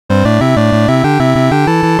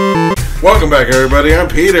Welcome back, everybody. I'm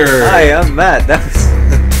Peter. Hi, I'm Matt. That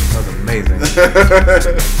was amazing.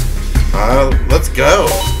 Let's go.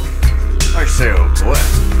 I say, oh boy.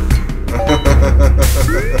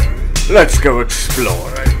 Let's go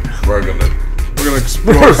exploring. We're gonna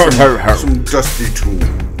explore some dusty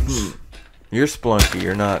tombs. You're Spelunky.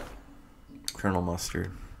 You're not Colonel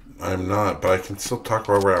Mustard. I'm not, but I can still talk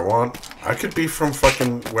wherever I want. I could be from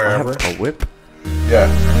fucking wherever. I have a whip? Yeah,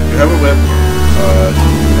 you have a whip. You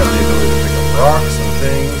have the ability to pick up rocks and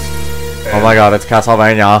things. And oh my god, it's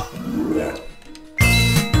Castlevania. Yeah.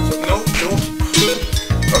 So, no.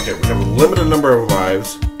 Okay, we have a limited number of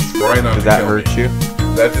lives. Try not Did to that kill hurt me. you?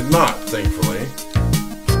 That did not, thankfully.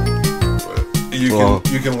 But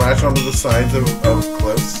you can latch onto the sides of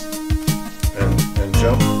cliffs and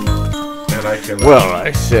jump. And I can... well,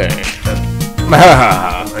 I say.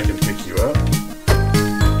 I can pick you up.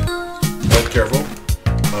 Oh, careful.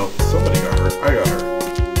 Oh, somebody got hurt. I got hurt.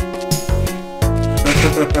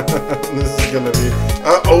 This is gonna be...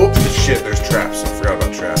 oh, shit, there's traps. I forgot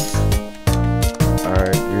about traps.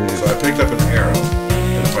 Alright, So I picked up an arrow,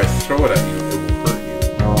 and if I throw it at you, it will hurt you.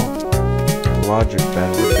 No. Logic then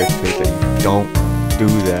would dictate that you don't do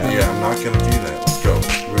that. Yeah, I'm not gonna do that. Let's go.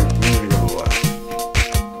 We're moving to the left.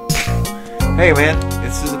 Hey man,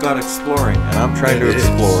 this is about exploring, and I'm trying to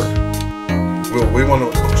explore. We want to...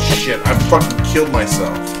 oh, shit, I fucking killed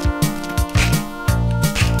myself.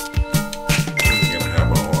 This is gonna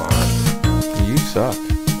happen a lot. You suck.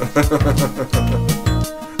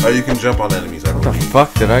 Oh, you can jump on enemies. What the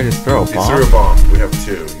fuck did I just throw? A You bomb? threw a bomb. We have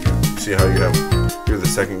two. You see how you're the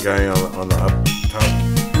second guy on the up top?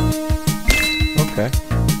 Okay.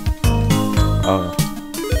 Oh.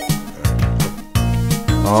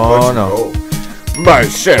 Oh no. Gold.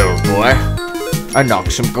 Myself, boy. I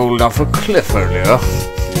knocked some gold off a cliff earlier.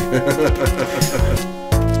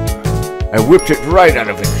 I whipped it right out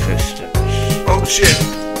of existence. Oh shit!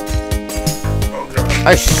 Oh god.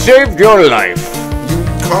 I saved your life. You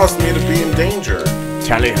caused me to be in danger.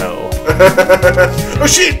 Tally ho. Oh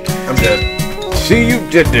shit! I'm dead. See, you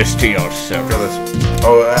did this to yourself. Look at this.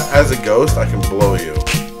 Oh, as a ghost, I can blow you.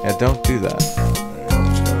 Yeah, don't do that. Alright, I'm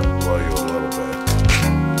just gonna blow you a little bit.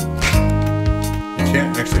 You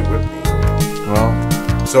can't actually whip me. Well,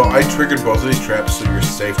 So I triggered both of these traps so you're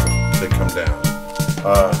safe to come down.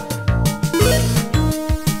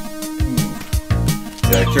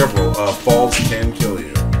 Yeah, careful. Falls can kill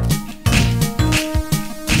you.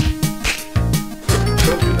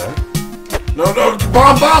 Don't do that. No,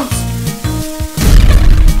 bombs!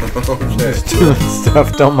 Okay.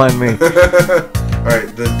 stuff, don't mind me.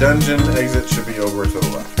 Alright, the dungeon exit should be over to the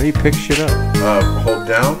left. How do you pick shit up? Hold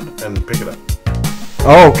down and pick it up.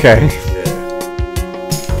 Oh, okay. Yeah.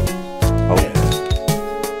 Oh. Yeah.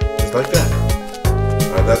 Just like that.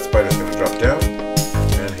 That spider's gonna drop down.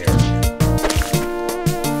 And here.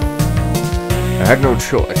 I had no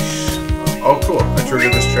choice. Oh, cool. I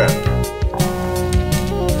triggered this trap.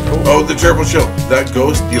 Oh, the turbo shield. That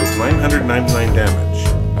ghost deals 999 damage.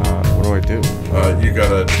 What do I do? You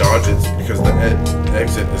gotta dodge it because the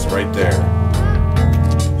exit is right there.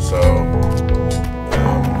 So,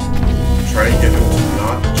 try and get him to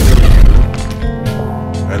not kill you.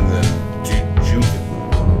 And then juke him.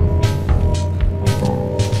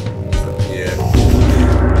 Yeah.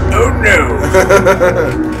 Oh no!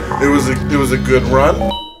 It was a good run.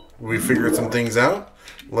 We figured some things out.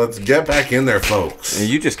 Let's get back in there, folks.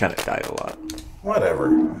 You just kind of died a lot. Whatever.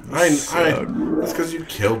 That's because you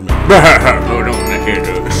killed me. Oh, don't make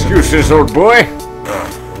any excuses, old boy.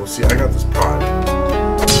 Well, see, I got this pot.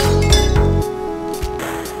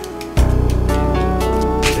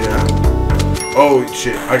 Yeah. Oh,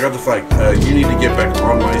 shit. I got the flag. You need to get back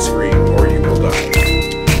on my screen or you will die.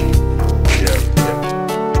 Yeah.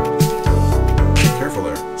 Be careful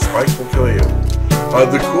there. Spikes will kill you. Well,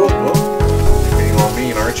 you're being all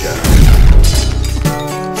mean, aren't you?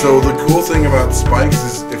 So the cool thing about spikes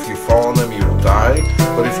is if you fall on them, you will die.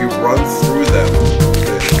 But if you run through them,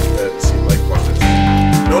 see, like, watch this.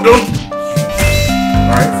 No, don't.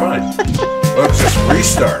 All right, fine. Let's just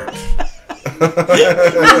restart.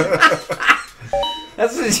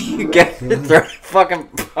 That's what you get to throw a fucking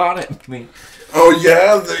pot at me. Oh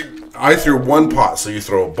yeah, I threw one pot, so you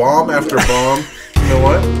throw a bomb after bomb. You know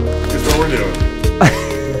what? Here's what we're doing.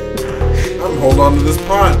 I'm holding on to this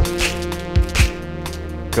pot.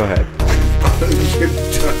 Go ahead.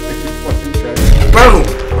 Boom!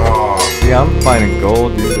 Aw. See, I'm finding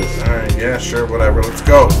gold. You just... Alright, yeah, sure, whatever. Let's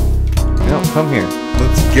go. No, come here.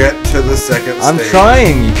 Let's get to the second I'm stage.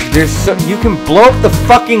 trying. You can blow up the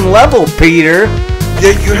fucking level, Peter.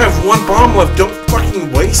 Yeah, you have one bomb left. Don't fucking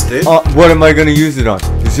waste it. What am I going to use it on?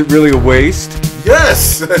 Is it really a waste?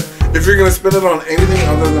 Yes! If you're gonna spend it on anything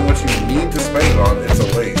other than what you need to spend it on, it's a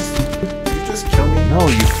waste. Did you just kill me? No,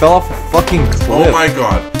 you fell off a fucking cliff. Oh my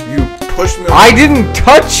god. You pushed me off. I didn't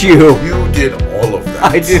touch you! You did all of that.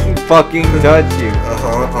 I didn't fucking touch you.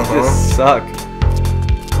 Uh-huh. You just suck.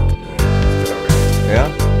 Yeah?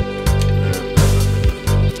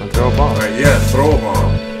 I'll throw a bomb. Alright, yeah, throw a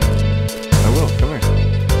bomb. I will, come here.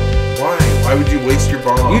 Why? Why would you waste your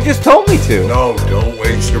bomb? You just told me to. No, don't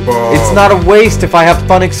waste your bomb. It's not a waste if I have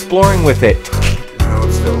fun exploring with it. No,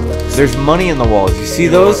 it's still a waste. There's money in the walls. You see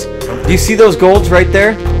You know those? what? Do you see those golds right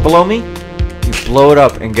there below me? You blow it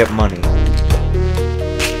up and get money. Oh,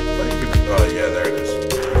 yeah, there it is.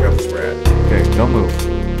 I got this rat. Okay, don't move.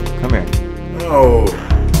 Come here. Oh.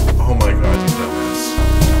 Oh my god, you dumbass.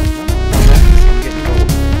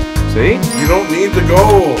 See? You don't need the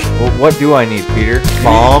gold. Well, what do I need, Peter?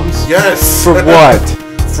 Bombs? Yes. For what?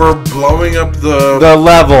 For blowing up the... The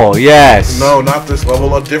level, yes. No, not this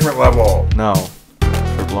level, a different level. No.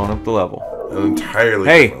 For blowing up the level. An entirely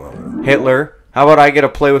Hey, different level. Hitler, how about I get to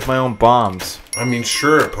play with my own bombs? I mean,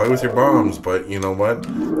 sure, play with your bombs, but you know what?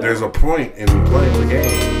 There's a point in playing the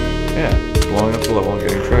game. Yeah, blowing up the level and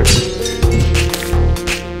getting treasure.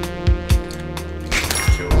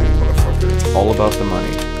 Kill these motherfuckers. All about the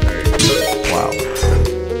money. There you go. Wow.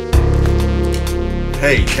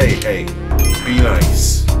 Hey. Be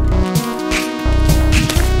nice.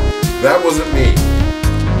 That wasn't me.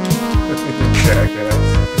 Jackass.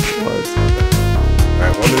 Was.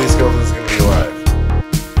 Alright, one of these skeletons is gonna be alive.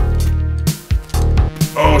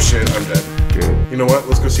 Oh shit, I'm dead. Good. You know what?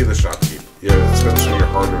 Let's go see the shopkeep. Yeah, spend some of your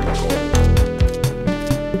hard-earned gold.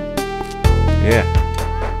 Yeah.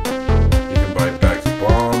 You can buy bags of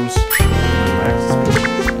bombs.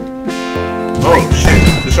 Oh shit,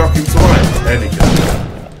 the shopkeep's alive. And he killed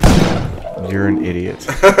me. You're an idiot.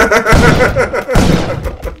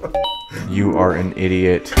 You are an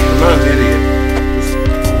idiot. I'm not an idiot. Just, you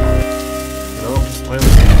know, I'm just playing the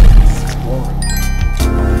game. Just exploring.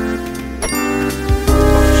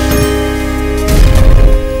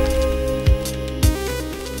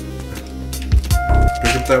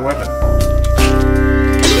 Pick up that weapon.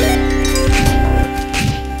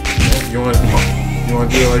 You want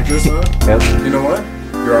to do it like this, huh? Yep. You know what?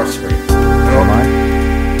 You're off screen. Am I?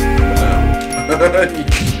 You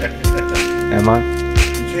can't. Am I?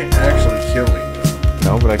 You can't actually kill me.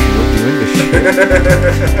 No, but I can whip you into shit.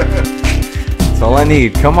 That's all I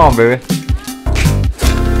need. Come on, baby.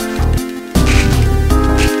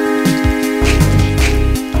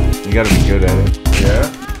 You gotta be good at it. Yeah?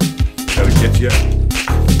 Gotta get you.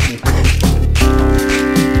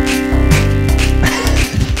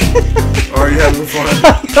 Are you having fun?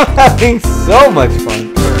 I'm having so much fun.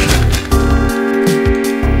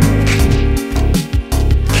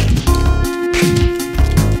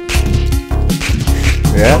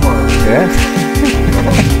 Yeah? Come on. Yeah?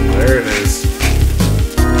 There it is.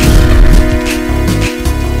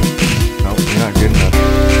 Nope, you're not good enough.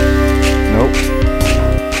 Nope.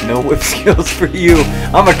 No whip skills for you.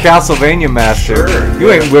 I'm a Castlevania master. Sure,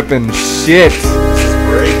 You ain't whipping shit. This is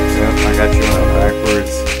great. Yep, I got you on a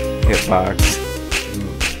backwards hitbox.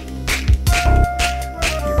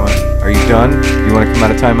 Are you done? You want to come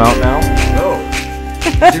out of timeout now? No.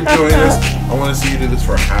 Keep doing this. I want to see you do this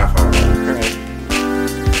for a half hour. Alright.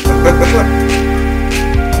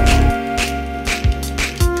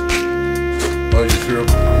 Oh, you threw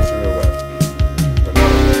that.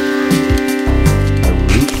 A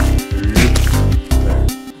root? There.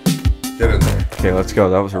 Get in there. Okay, let's go.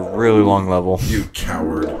 That was a really long level. You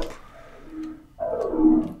coward.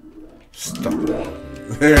 Stop it.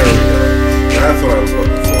 There we go. That's what I was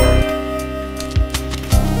looking for.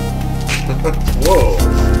 Whoa.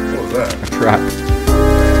 What was that? A trap.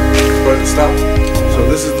 But stop. So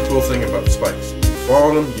this is the cool thing about the spikes. You fall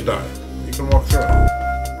on them, you die. You can walk through them.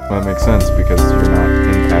 Well, that makes sense because you're not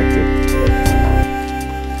impacted.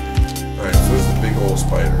 Alright, so this is a big old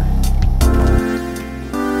spider.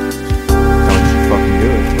 How would you fucking do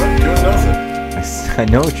it? I'm not doing nothing. I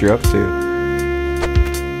know what you're up to.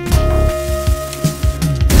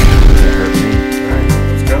 That hurt me. Alright,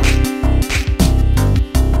 let's go.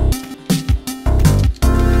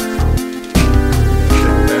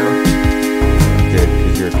 Take it down. You did,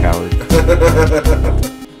 because you're a coward.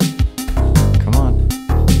 Come on.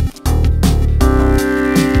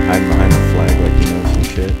 Hide behind the flag like you know some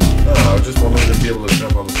shit. No, I just wanted to be able to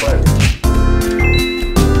jump on the spider.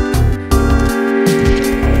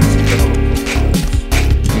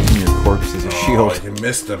 Using your corpse as a shield. Oh, you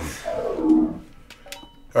missed him.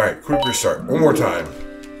 Alright, quick restart. One more time.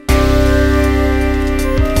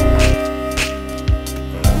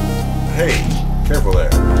 Hey, careful there.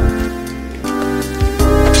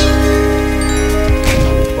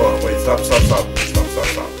 Stop, stop, stop. Stop, stop,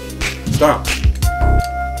 stop. Stop.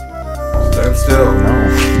 Stand still.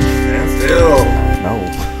 No. Stand still. No.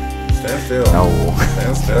 Stand still. No.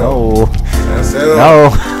 Stand still. No. Stand still. No.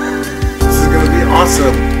 This is gonna be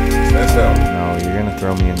awesome. Stand still. No, you're gonna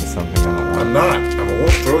throw me into something I don't want. I'm not. I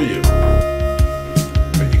won't throw you.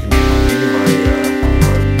 But you can be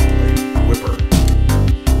my whipper.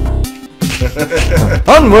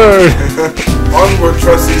 Onward! Onward,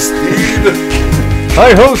 trusty steed.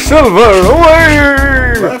 Hi ho, silver!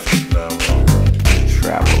 Away! Left? No.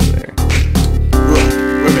 Trap over there.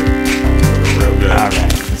 Whip it. Real good.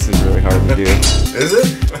 Alright, this is really hard to do. Is it?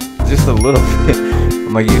 Just a little bit.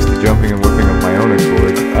 I'm like used to jumping and whipping of my own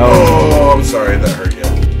accord. Oh, I'm sorry, that hurt you.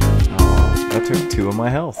 Oh, that took 2 of my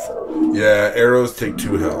health. Yeah, arrows take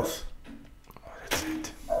 2 health. That's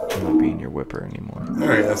it. I'm not being your whipper anymore.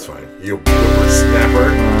 Alright, that's fine. You whipper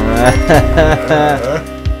snapper.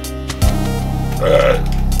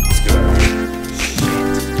 Let's get out of here.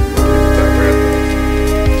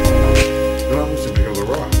 You don't have to pick up the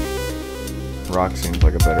rock. Rock seems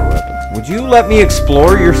like a better weapon. Would you let me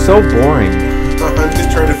explore? You're so boring. I'm just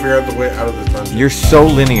trying to figure out the way out of this dungeon. You're so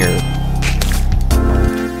linear.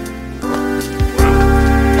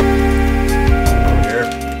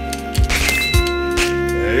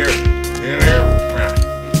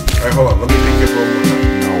 Alright, hold on. Let me pick you up one more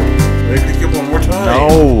time. No. Let me pick you up one more time. No.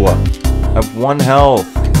 I have 1 health.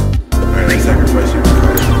 Alright, I sacrifice you.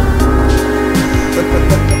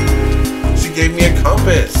 She gave me a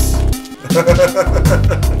compass.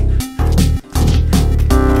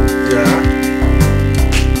 Yeah.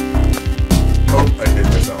 Oh, I hit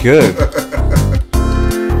myself. Good.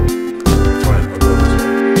 Fine, I'll go this way.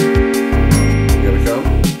 You gonna come?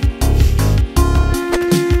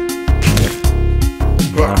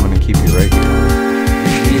 I'm gonna keep you right here.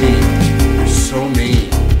 Mean. You're so mean.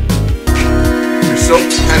 You're so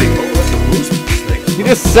petty. Oh, that's a blue snake. You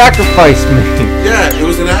just sacrificed me. Yeah, it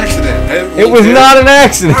was an accident. I didn't mean It was to. not an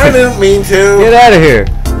accident. I didn't mean to. Get out of here.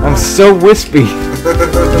 I'm so wispy. Here,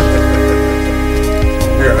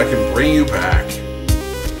 I can bring you back.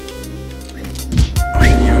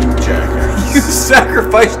 You jackass. You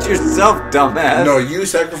sacrificed yourself, dumbass. No, you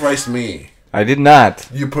sacrificed me. I did not.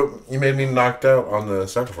 You made me knocked out on the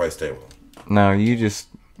sacrifice table. No, you just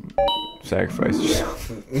sacrificed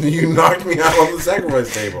yourself. You knocked me out on the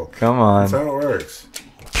sacrifice table. Come on. That's how it works.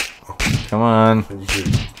 Come on. You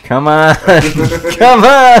could- Come on. Come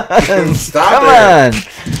on. Stop Come it. on.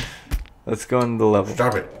 Let's go into the level.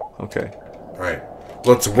 Stop it. Okay. Alright.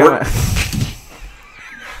 Let's Come work. on.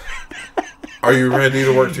 Are you ready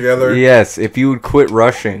to work together? Yes, if you would quit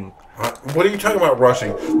rushing. What are you talking about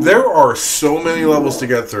rushing? There are so many levels to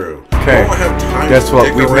get through. Okay. I don't have time Guess to what?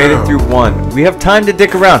 dick We've made it around. through 1. We have time to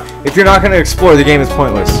dick around. If you're not going to explore, the game is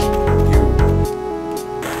pointless.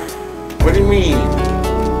 What do you mean?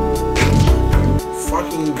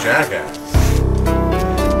 Fucking jackass.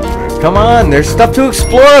 Come on, there's stuff to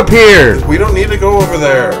explore up here. We don't need to go over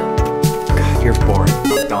there. God, you're boring.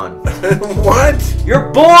 I'm done. What? You're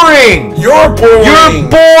boring. You're boring. You're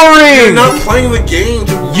boring. You're not playing the game.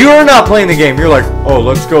 You're not playing the game. You're like, oh,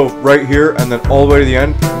 let's go right here and then all the way to the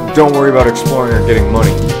end. Don't worry about exploring or getting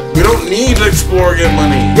money. We don't need to explore or get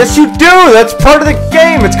money. Yes, you do. That's part of the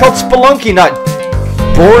game. It's called Spelunky, not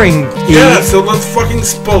boring. Yeah, so let's fucking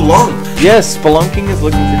spelunk. Yes, Spelunking is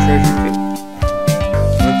looking for treasure too.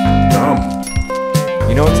 That's dumb.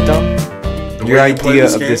 You know what's dumb? The Your way you play idea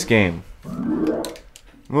this of game? this game.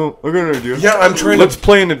 Well, I got an idea. Yeah, I'm trying Let's to.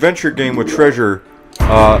 play an adventure game with treasure,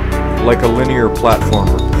 like a linear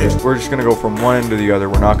platformer. Yeah. We're just gonna go from one end to the other.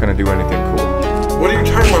 We're not gonna do anything cool. What are you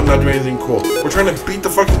talking about? Not doing anything cool. We're trying to beat the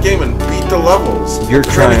fucking game and beat the levels. You're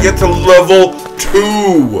We're trying to get to level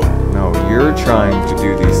 2. No, you're trying to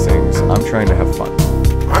do these things. I'm trying to have fun.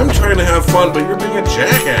 I'm trying to have fun, but you're being a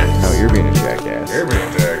jackass. No, you're being a jackass. You're being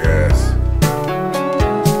a jackass.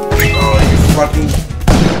 Oh, you fucking.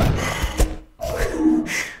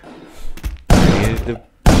 I needed to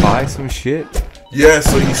buy some shit. Yeah,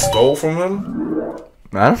 so you stole from him?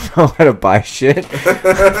 I don't know how to buy shit.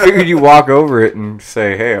 I figured you walk over it and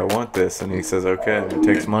say, hey, I want this. And he says, okay, and it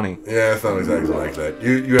takes money. Yeah, it's not exactly like that.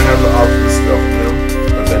 You have the option to steal from him,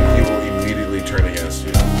 but then he will immediately turn against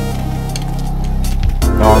you.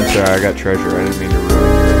 No, I'm sorry, I got treasure. I didn't mean to ruin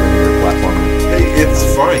your linear platformer. Hey, it's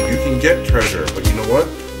fine. You can get treasure, but you know what?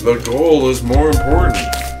 The goal is more important. I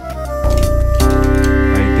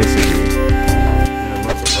disagree. Yeah, I'm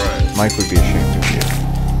not surprised. Mike would be ashamed of you.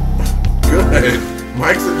 Good.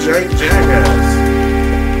 Mike's a giant jackass.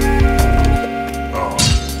 Oh.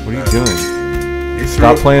 What are you doing? Stop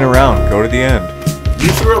Stop playing around. Go to the end. You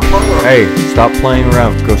threw a ball on me. Hey, stop playing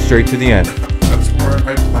around. Go straight to the end. That's where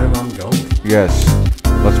I plan on going. Yes.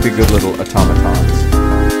 Let's be good little automatons.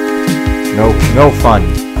 No fun.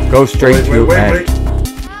 Go straight to end.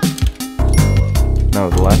 No,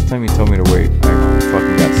 the last time you told me to wait, I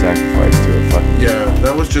fucking got sacrificed to a fucking... Yeah,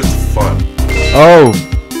 that was just fun. Oh!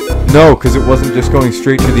 No, because it wasn't just going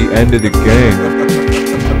straight to the end of the game.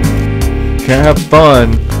 Can't have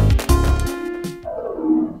fun.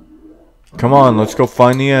 Come on, let's go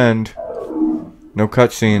find the end. No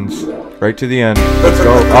cutscenes. Right to the end. Let's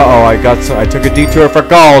go. Uh-oh, I took a detour for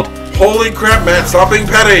gold. Holy crap, Matt, stop being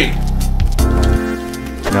petty!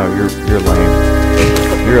 No, you're lame.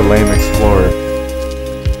 You're a lame explorer.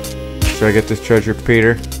 Should I get this treasure,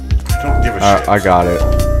 Peter? I don't give a shit. I got it.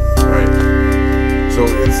 Alright. So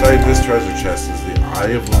inside this treasure chest is the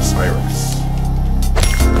Eye of Osiris.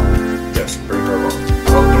 Yes, bring her along.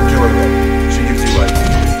 Oh, don't kill her though. She gives you life.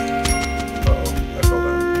 Uh-oh, I fell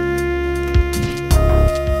down.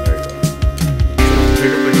 There you go.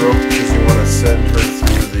 Pick up the girl because you want to send her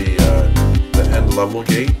through the end level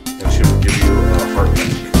gate, and she will give you a heart back.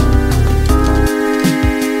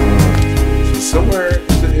 So somewhere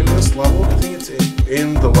in this level, I think it's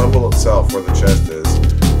in the level itself where the chest is,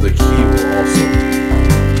 the key will also be.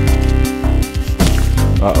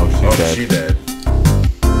 Uh-oh, she's dead. She dead.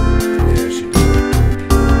 Yeah, she did.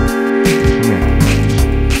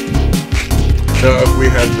 Now, if we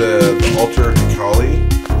had the altar to Kali,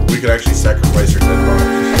 we could actually sacrifice her dead body.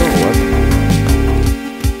 She still wasn't.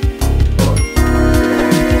 Hold on. I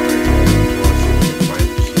want to see if we can find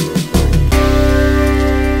the key real quick.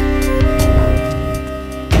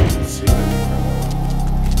 Let's see that.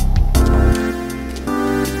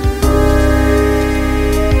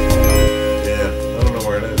 Yeah, I don't know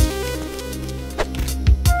where it is.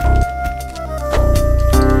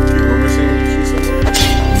 Do you remember seeing the key somewhere?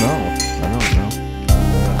 No, I don't know.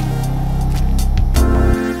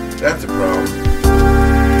 That's a problem.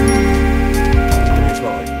 It's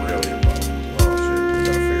not like really a problem. Oh shit, we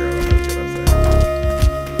gotta figure out how to get up there.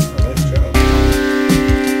 Oh, nice job.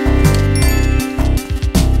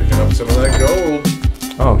 Picking up some of that gold.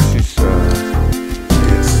 Oh, she's She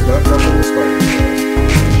is stuck up in the spider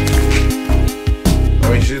web. I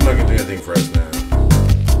mean, she's not gonna do anything for us now.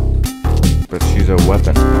 but she's a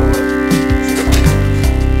weapon.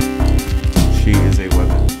 She is a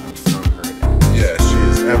weapon. I'm throwing her in. Yeah, she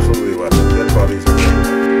is absolutely a weapon. Dead bodies are great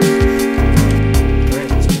weapons. Alright,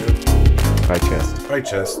 that's good. Pie chest. Pie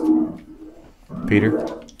chest. Peter,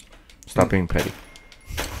 stop being petty.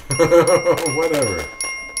 Whatever.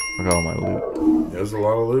 Look at all my loot. There's a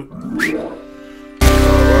lot of loot. A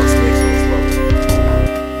lot of snakes in this level.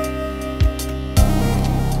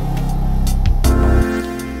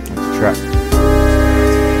 It's a trap.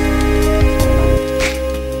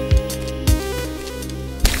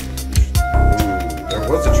 Ooh, there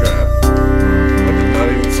was a trap. I did not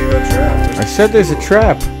even see that trap. I said there's a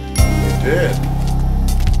trap. You did.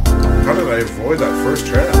 How did I avoid that first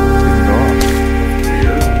trap? Didn't go off.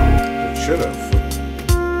 Weird. It should have.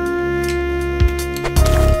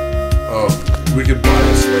 Oh, we could buy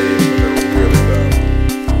a slave, but they're really bad.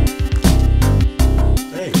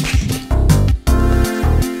 Hey.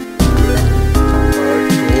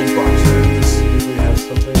 Gold boxes usually have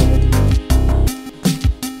something in them.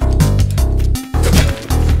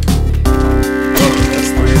 Oh, that's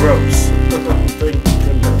 3 ropes. Thank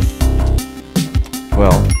goodness.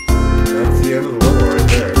 Well, That's the end of the level right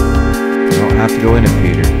there. you don't have to go in it,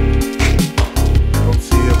 Peter. Don't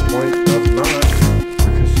see a point of not.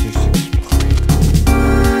 Because she's exploring.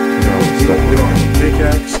 No, it's We don't have a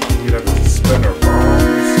pickaxe. We'd have to spend our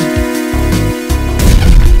bombs.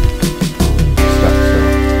 stuck, so.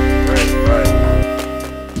 Right.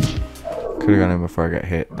 Could have gone in before I got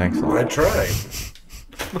hit. Thanks a I lot. tried.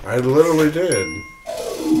 I literally did.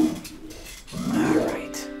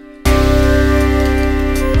 Alright.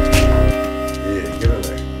 Yeah, get in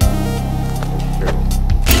there. Careful.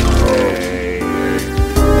 Hey.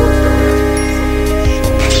 Pork dumbass.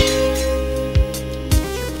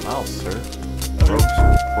 What's your mouse, sir? Ropes.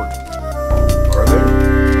 Pork. Are they?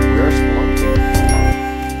 We are spelunking.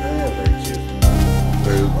 Yeah, they're cute.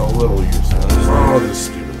 They're a little useless. Oh, this is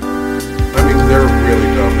stupid. I mean, they're really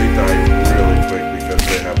dumb. They die really quick because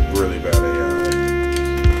they have really bad AI.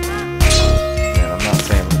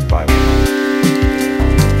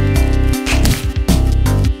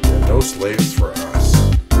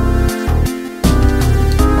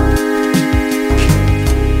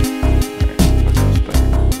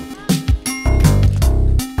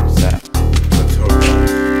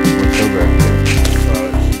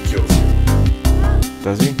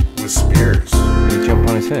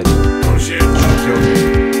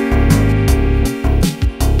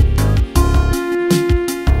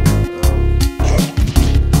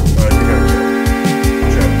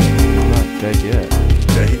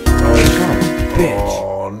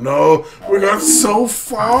 no. We got so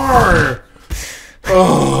far.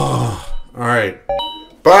 Oh. Alright.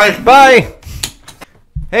 Bye. Bye.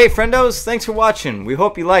 Hey, friendos. Thanks for watching. We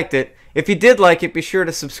hope you liked it. If you did like it, be sure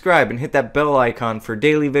to subscribe and hit that bell icon for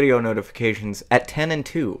daily video notifications at 10 and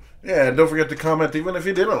 2. Yeah, and don't forget to comment even if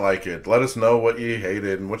you didn't like it. Let us know what you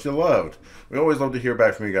hated and what you loved. We always love to hear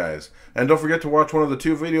back from you guys. And don't forget to watch one of the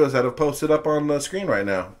 2 videos that have posted up on the screen right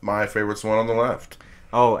now. My favorite's the one on the left.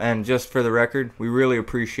 Oh, and just for the record, we really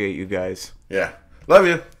appreciate you guys. Yeah. Love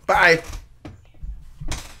you. Bye.